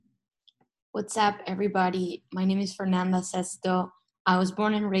What's up, everybody? My name is Fernanda Sesto. I was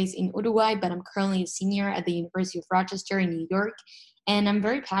born and raised in Uruguay, but I'm currently a senior at the University of Rochester in New York, and I'm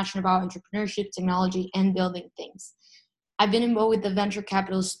very passionate about entrepreneurship, technology, and building things. I've been involved with the venture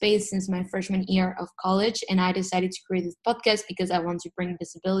capital space since my freshman year of college, and I decided to create this podcast because I want to bring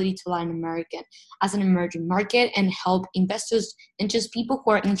visibility to Latin America as an emerging market and help investors and just people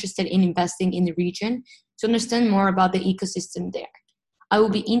who are interested in investing in the region to understand more about the ecosystem there. I will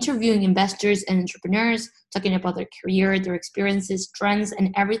be interviewing investors and entrepreneurs, talking about their career, their experiences, trends,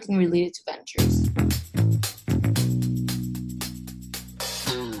 and everything related to ventures.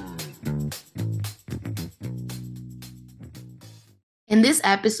 In this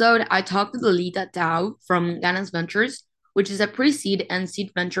episode, I talked to Lolita Taub from Ganas Ventures, which is a pre-seed and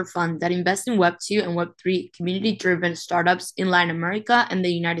seed venture fund that invests in Web2 and Web3 community-driven startups in Latin America and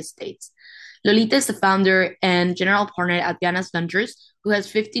the United States. Lolita is the founder and general partner at Ganas Ventures, who has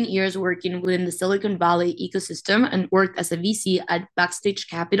 15 years working within the Silicon Valley ecosystem and worked as a VC at Backstage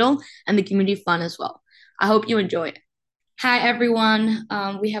Capital and the community fund as well. I hope you enjoy it. Hi, everyone.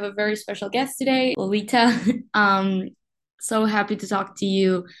 We have a very special guest today, Lolita. So happy to talk to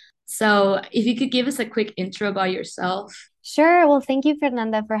you. So, if you could give us a quick intro about yourself. Sure. Well, thank you,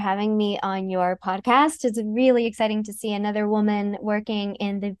 Fernanda, for having me on your podcast. It's really exciting to see another woman working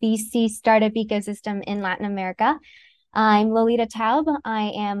in the VC startup ecosystem in Latin America. I'm Lolita Taub.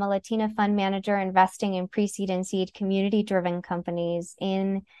 I am a Latina fund manager investing in pre-seed and seed community-driven companies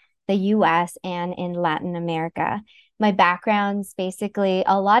in the US and in Latin America. My background's basically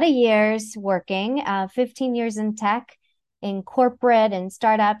a lot of years working, 15 years in tech, in corporate and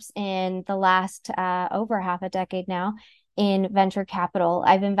startups in the last over half a decade now in venture capital.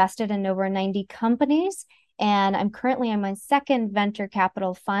 I've invested in over 90 companies, and I'm currently in my second venture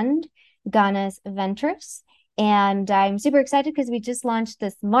capital fund, Ganas Ventures. And I'm super excited because we just launched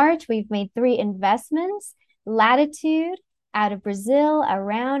this March. We've made 3 investments: Latitude out of Brazil,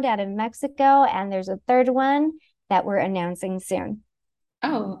 Around out of Mexico, and there's a third one that we're announcing soon.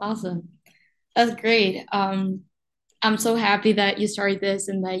 Oh, awesome. That's great. I'm so happy that you started this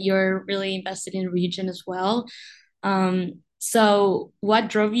and that you're really invested in the region as well. So, what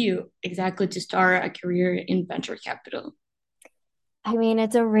drove you exactly to start a career in venture capital? I mean,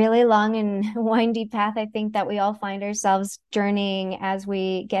 it's a really long and windy path, I think, that we all find ourselves journeying as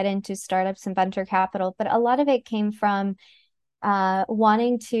we get into startups and venture capital. But a lot of it came from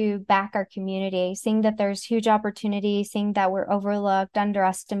wanting to back our community, seeing that there's huge opportunity, seeing that we're overlooked,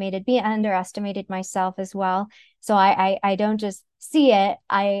 underestimated, be underestimated myself as well. So I don't just see it,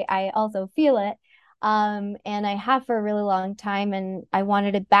 I also feel it. And I have for a really long time, and I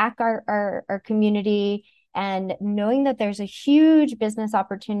wanted to back our community, and knowing that there's a huge business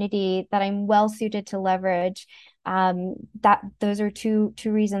opportunity that I'm well suited to leverage. That those are two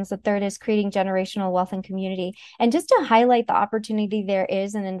reasons. The third is creating generational wealth and community. And just to highlight the opportunity there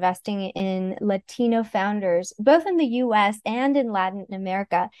is in investing in Latino founders, both in the US and in Latin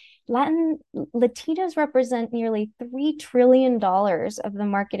America. Latinos represent nearly $3 trillion of the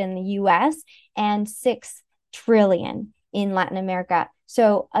market in the US and 6 trillion in Latin America.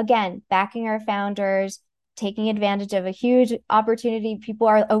 So again, backing our founders, taking advantage of a huge opportunity people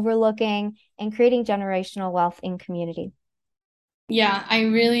are overlooking, and creating generational wealth in community. Yeah, I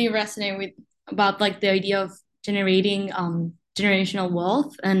really resonate with about like the idea of generating generational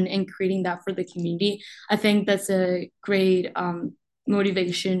wealth and creating that for the community. I think that's a great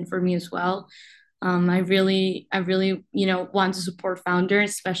motivation for me as well. I really, want to support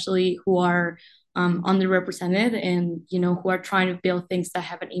founders, especially who are underrepresented and who are trying to build things that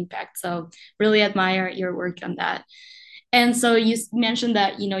have an impact. So really admire your work on that. And so you mentioned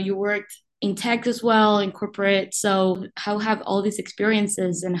that you worked in tech as well, in corporate. So how have all these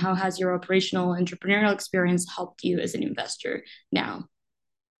experiences and how has your operational entrepreneurial experience helped you as an investor now?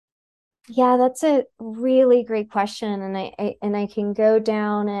 Yeah, that's a really great question, and I can go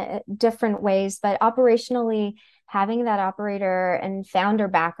down different ways, but operationally, having that operator and founder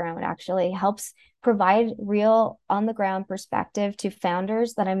background actually helps provide real on the ground perspective to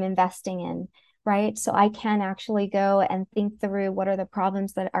founders that I'm investing in, right? So I can actually go and think through what are the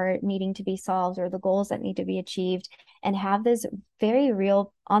problems that are needing to be solved or the goals that need to be achieved, and have this very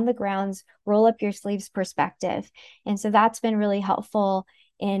real on the grounds, roll up your sleeves perspective. And so that's been really helpful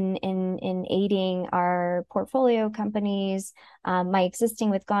in aiding our portfolio companies, my existing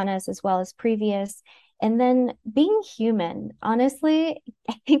with Ganas as well as previous. And then being human, honestly,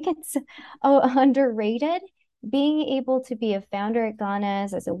 I think it's underrated. Being able to be a founder at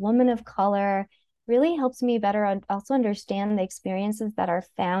Ganas as a woman of color really helps me better also understand the experiences that our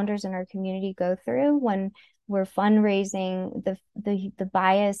founders in our community go through we're fundraising, the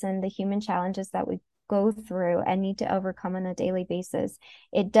bias and the human challenges that we go through and need to overcome on a daily basis.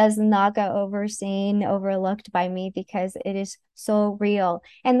 It does not go overseen, overlooked by me because it is so real.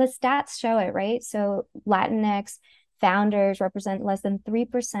 And the stats show it, right? So Latinx founders represent less than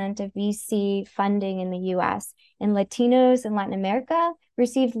 3% of VC funding in the US, and Latinos in Latin America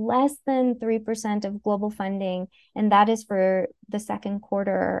receive less than 3% of global funding, and that is for the second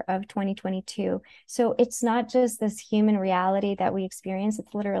quarter of 2022. So it's not just this human reality that we experience,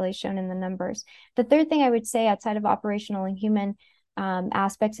 it's literally shown in the numbers. The third thing I would say outside of operational and human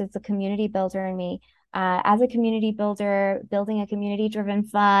aspects is the community builder in me. As a community builder, building a community driven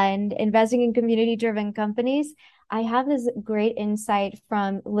fund, investing in community driven companies, I have this great insight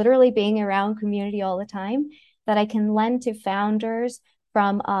from literally being around community all the time that I can lend to founders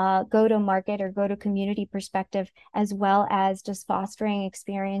from a go to market or go to community perspective, as well as just fostering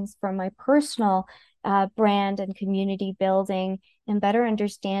experience from my personal brand and community building and better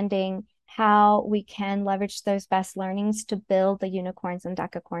understanding how we can leverage those best learnings to build the unicorns and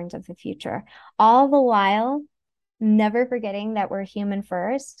decacorns of the future. All the while, never forgetting that we're human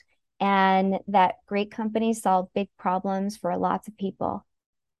first and that great companies solve big problems for lots of people.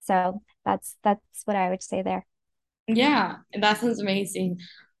 So that's what I would say there. Yeah, that sounds amazing.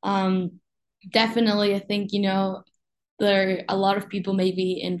 Um, Definitely, I think, there are a lot of people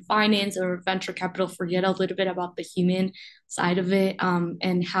maybe in finance or venture capital forget a little bit about the human side of it,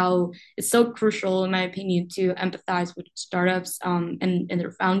 and how it's so crucial, in my opinion, to empathize with startups, and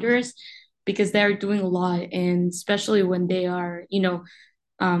their founders because they're doing a lot, and especially when they are,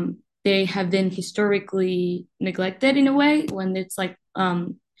 they have been historically neglected in a way when it's like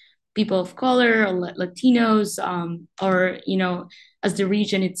people of color or Latinos, or as the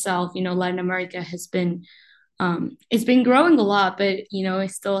region itself, Latin America has been it's been growing a lot, but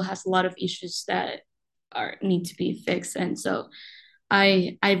it still has a lot of issues that are need to be fixed. And so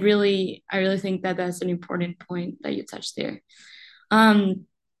I really think that that's an important point that you touched there. Um,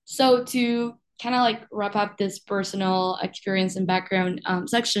 so to kind of like wrap up this personal experience and background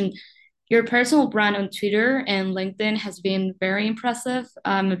section, your personal brand on Twitter and LinkedIn has been very impressive.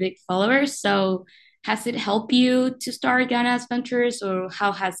 I'm a big follower. So has it helped you to start Ganas Ventures, or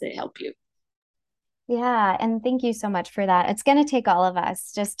how has it helped you? Yeah, and thank you so much for that. It's going to take all of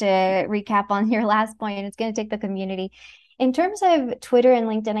us. Just to recap on your last point, it's going to take the community. In terms of Twitter and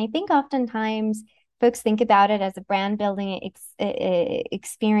LinkedIn, I think oftentimes folks think about it as a brand building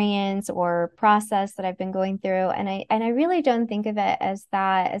experience or process that I've been going through, and I really don't think of it as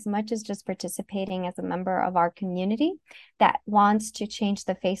that as much as just participating as a member of our community that wants to change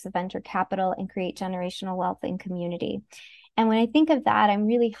the face of venture capital and create generational wealth in community. And when I think of that, I'm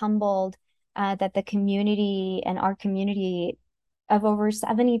really humbled that the community and our community of over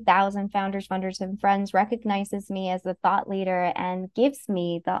 70,000 founders, funders, and friends recognizes me as a thought leader and gives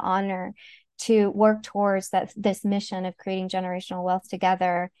me the honor to work towards this mission of creating generational wealth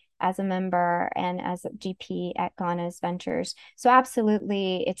together as a member and as a GP at Ganas Ventures. So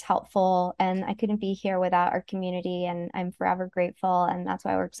absolutely, it's helpful, and I couldn't be here without our community, and I'm forever grateful, and that's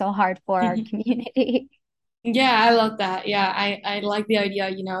why I work so hard for our community. Yeah, I love that. Yeah, I like the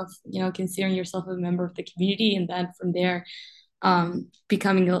idea, of, considering yourself a member of the community and then from there,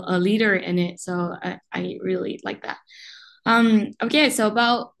 becoming a leader in it. So I really like that. Okay, so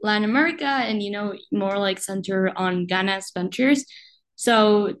about Latin America and, more like center on Ganas Ventures.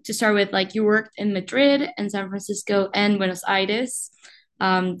 So to start with, like you worked in Madrid and San Francisco and Buenos Aires.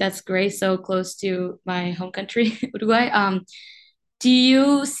 That's great. So close to my home country, Uruguay. Do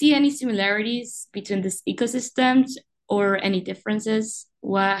you see any similarities between these ecosystems or any differences?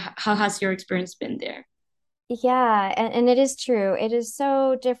 How has your experience been there? Yeah, and it is true. It is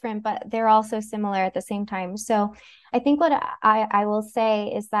so different, but they're also similar at the same time. So I think what I will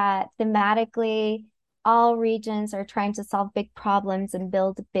say is that thematically, all regions are trying to solve big problems and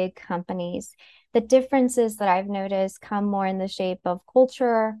build big companies. The differences that I've noticed come more in the shape of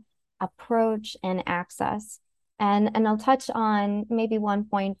culture, approach, and access. And I'll touch on maybe one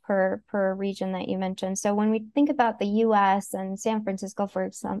point per region that you mentioned. So when we think about the US and San Francisco,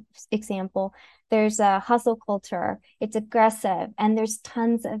 for example, there's a hustle culture, it's aggressive, and there's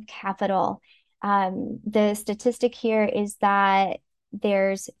tons of capital. The statistic here is that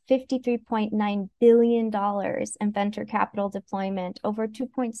there's $53.9 billion in venture capital deployment, over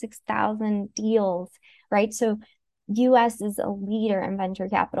 2.6 thousand deals, right? So US is a leader in venture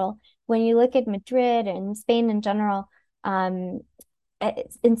capital. When you look at Madrid and Spain in general, um,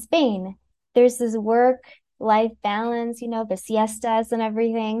 in Spain, there's this work life balance, the siestas and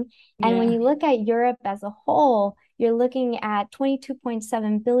everything. And when Yeah. you look at Europe as a whole, you're looking at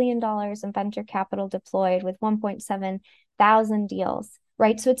 $22.7 billion in venture capital deployed with 1.7 thousand deals,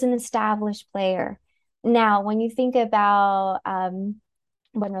 right? So it's an established player. Now, when you think about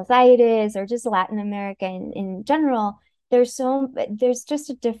Buenos Aires or just Latin America in general, there's just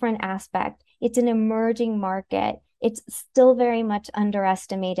a different aspect. It's an emerging market. It's still very much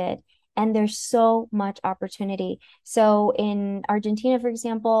underestimated. And there's so much opportunity. So in Argentina, for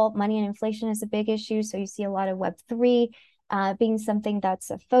example, money and inflation is a big issue. So you see a lot of Web3 being something that's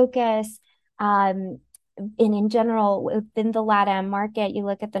a focus. Um, and in general, within the LatAm market, you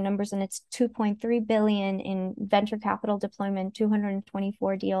look at the numbers and it's 2.3 billion in venture capital deployment,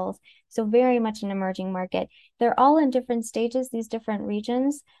 224 deals. So very much an emerging market. They're all in different stages, these different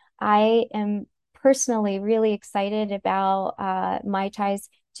regions. I am personally really excited about my ties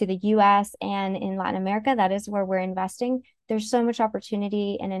to the US and in Latin America. That is where we're investing. There's so much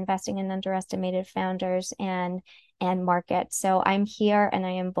opportunity in investing in underestimated founders and markets. So I'm here and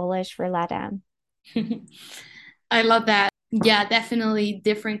I am bullish for LatAm. I love that. Yeah, definitely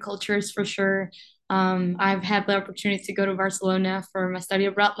different cultures for sure. I've had the opportunity to go to Barcelona for my study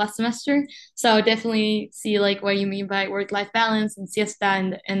abroad last semester, so I definitely see like what you mean by work-life balance and siesta,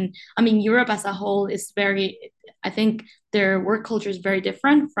 and I mean Europe as a whole is very. I think their work culture is very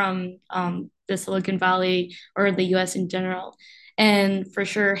different from the Silicon Valley or the U.S. in general, and for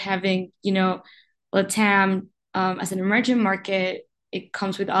sure having LatAm as an emerging market, it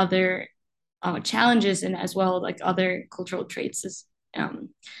comes with other challenges and as well like other cultural traits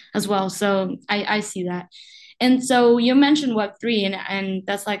as well. So I see that. And so you mentioned Web3, and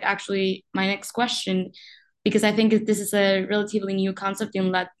that's like actually my next question, because I think this is a relatively new concept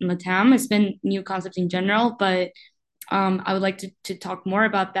in LatAm. It's been new concept in general, but I would like to talk more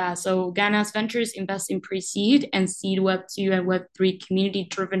about that. So Ganas Ventures invests in pre-seed and seed Web2 and Web3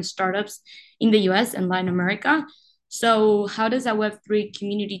 community-driven startups in the US and Latin America. So how does a Web3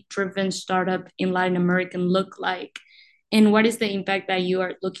 community-driven startup in Latin America look like? And what is the impact that you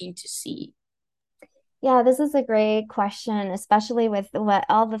are looking to see? Yeah, this is a great question, especially with what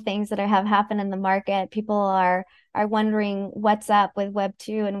all the things that have happened in the market. People are wondering what's up with Web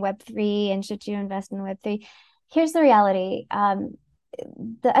 2 and Web 3 and should you invest in Web 3? Here's the reality.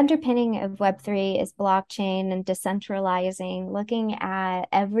 The underpinning of Web 3 is blockchain and decentralizing, looking at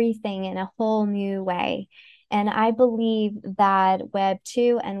everything in a whole new way. And I believe that Web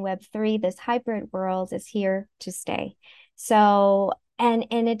 2 and Web 3, this hybrid world, is here to stay. So and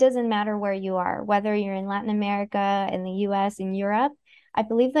it doesn't matter where you are, whether you're in Latin America, in the US, in Europe. I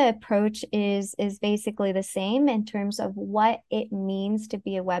believe the approach is basically the same in terms of what it means to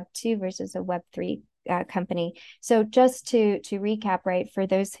be a Web 2 versus a Web 3 company. So just to recap, right, for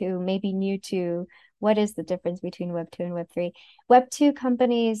those who may be new to what is the difference between Web 2 and Web 3? Web 2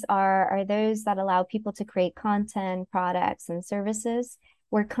 companies are those that allow people to create content, products, and services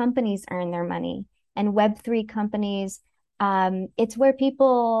where companies earn their money. And Web 3 companies, it's where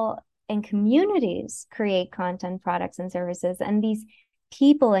people and communities create content, products, and services, and these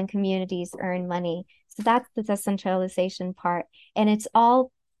people and communities earn money. So that's the decentralization part. And it's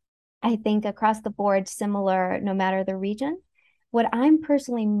all, I think, across the board similar, no matter the region. What I'm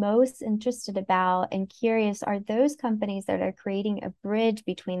personally most interested about and curious are those companies that are creating a bridge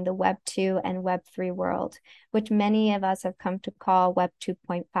between the Web 2 and Web 3 world, which many of us have come to call Web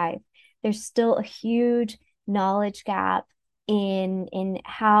 2.5. There's still a huge knowledge gap in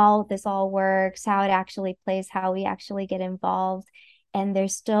how this all works, how it actually plays, how we actually get involved. And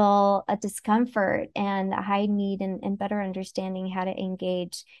there's still a discomfort and a high need and better understanding how to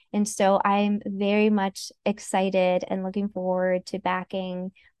engage. And so I'm very much excited and looking forward to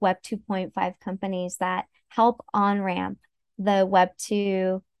backing Web 2.5 companies that help on ramp the Web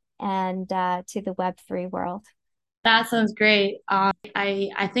 2 and to the Web 3 world. That sounds great.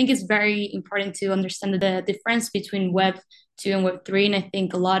 I think it's very important to understand the difference between Web 2 and Web 3. And I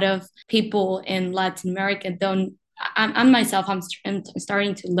think a lot of people in Latin America don't. I'm myself, I'm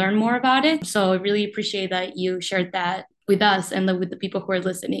starting to learn more about it. So I really appreciate that you shared that with us and with the people who are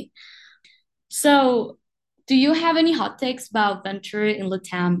listening. So, do you have any hot takes about venture in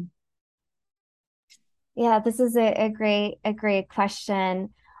LATAM? Yeah, this is a great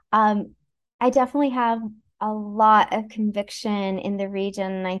question. I definitely have a lot of conviction in the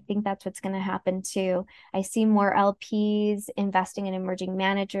region, and I think that's what's going to happen too. I see more LPs investing in emerging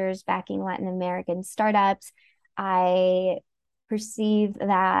managers, backing Latin American startups. I perceive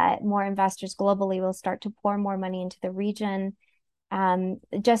that more investors globally will start to pour more money into the region.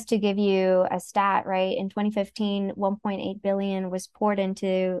 Just to give you a stat, right? In 2015, 1.8 billion was poured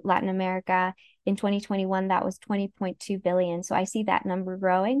into Latin America. In 2021, that was 20.2 billion. So I see that number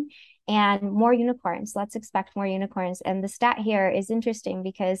growing and more unicorns. Let's expect more unicorns. And the stat here is interesting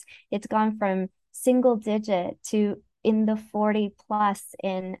because it's gone from single digit to in the 40 plus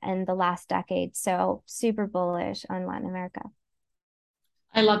in the last decade. So super bullish on Latin America.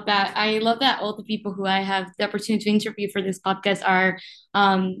 I love that. I love that all the people who I have the opportunity to interview for this podcast are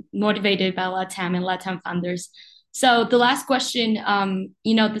motivated by LatAm and LatAm founders. So the last question,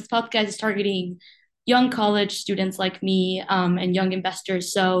 this podcast is targeting young college students like me and young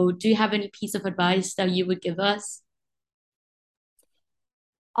investors. So do you have any piece of advice that you would give us?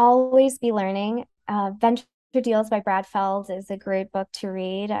 Always be learning. Venture Deals by Brad Feld is a great book to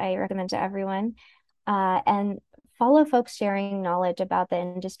read. I recommend to everyone. And follow folks sharing knowledge about the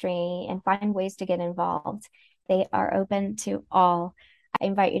industry and find ways to get involved. They are open to all. I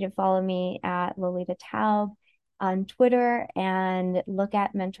invite you to follow me at Lolita Taub on Twitter and look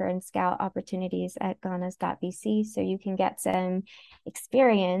at mentor and scout opportunities at ganas.vc so you can get some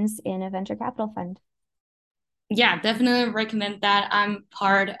experience in a venture capital fund. Yeah, definitely recommend that. I'm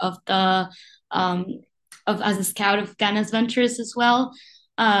part of the um, of as a scout of Ganas Ventures as well.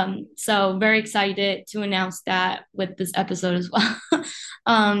 So very excited to announce that with this episode as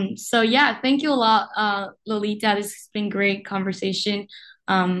well. So yeah, thank you a lot, Lolita. This has been great conversation.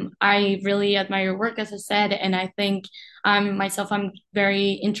 I really admire your work, as I said, and I think I'm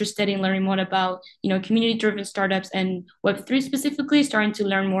very interested in learning more about community-driven startups and Web3 specifically, starting to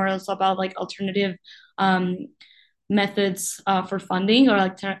learn more also about like alternative um, methods for funding or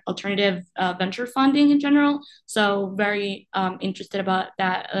like alternative venture funding in general. So very interested about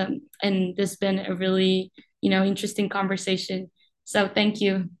that, and this has been a really interesting conversation. So thank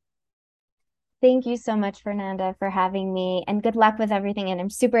you. Thank you so much, Fernanda, for having me, and good luck with everything. And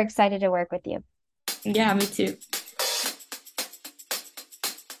I'm super excited to work with you. Yeah, me too.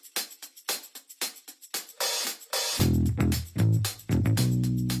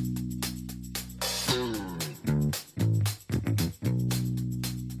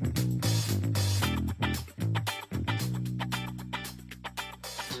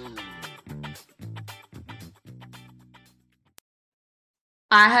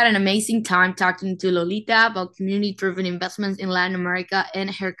 I had an amazing time talking to Lolita about community driven investments in Latin America and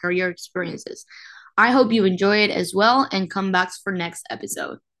her career experiences. I hope you enjoy it as well and come back for next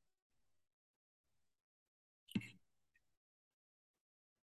episode.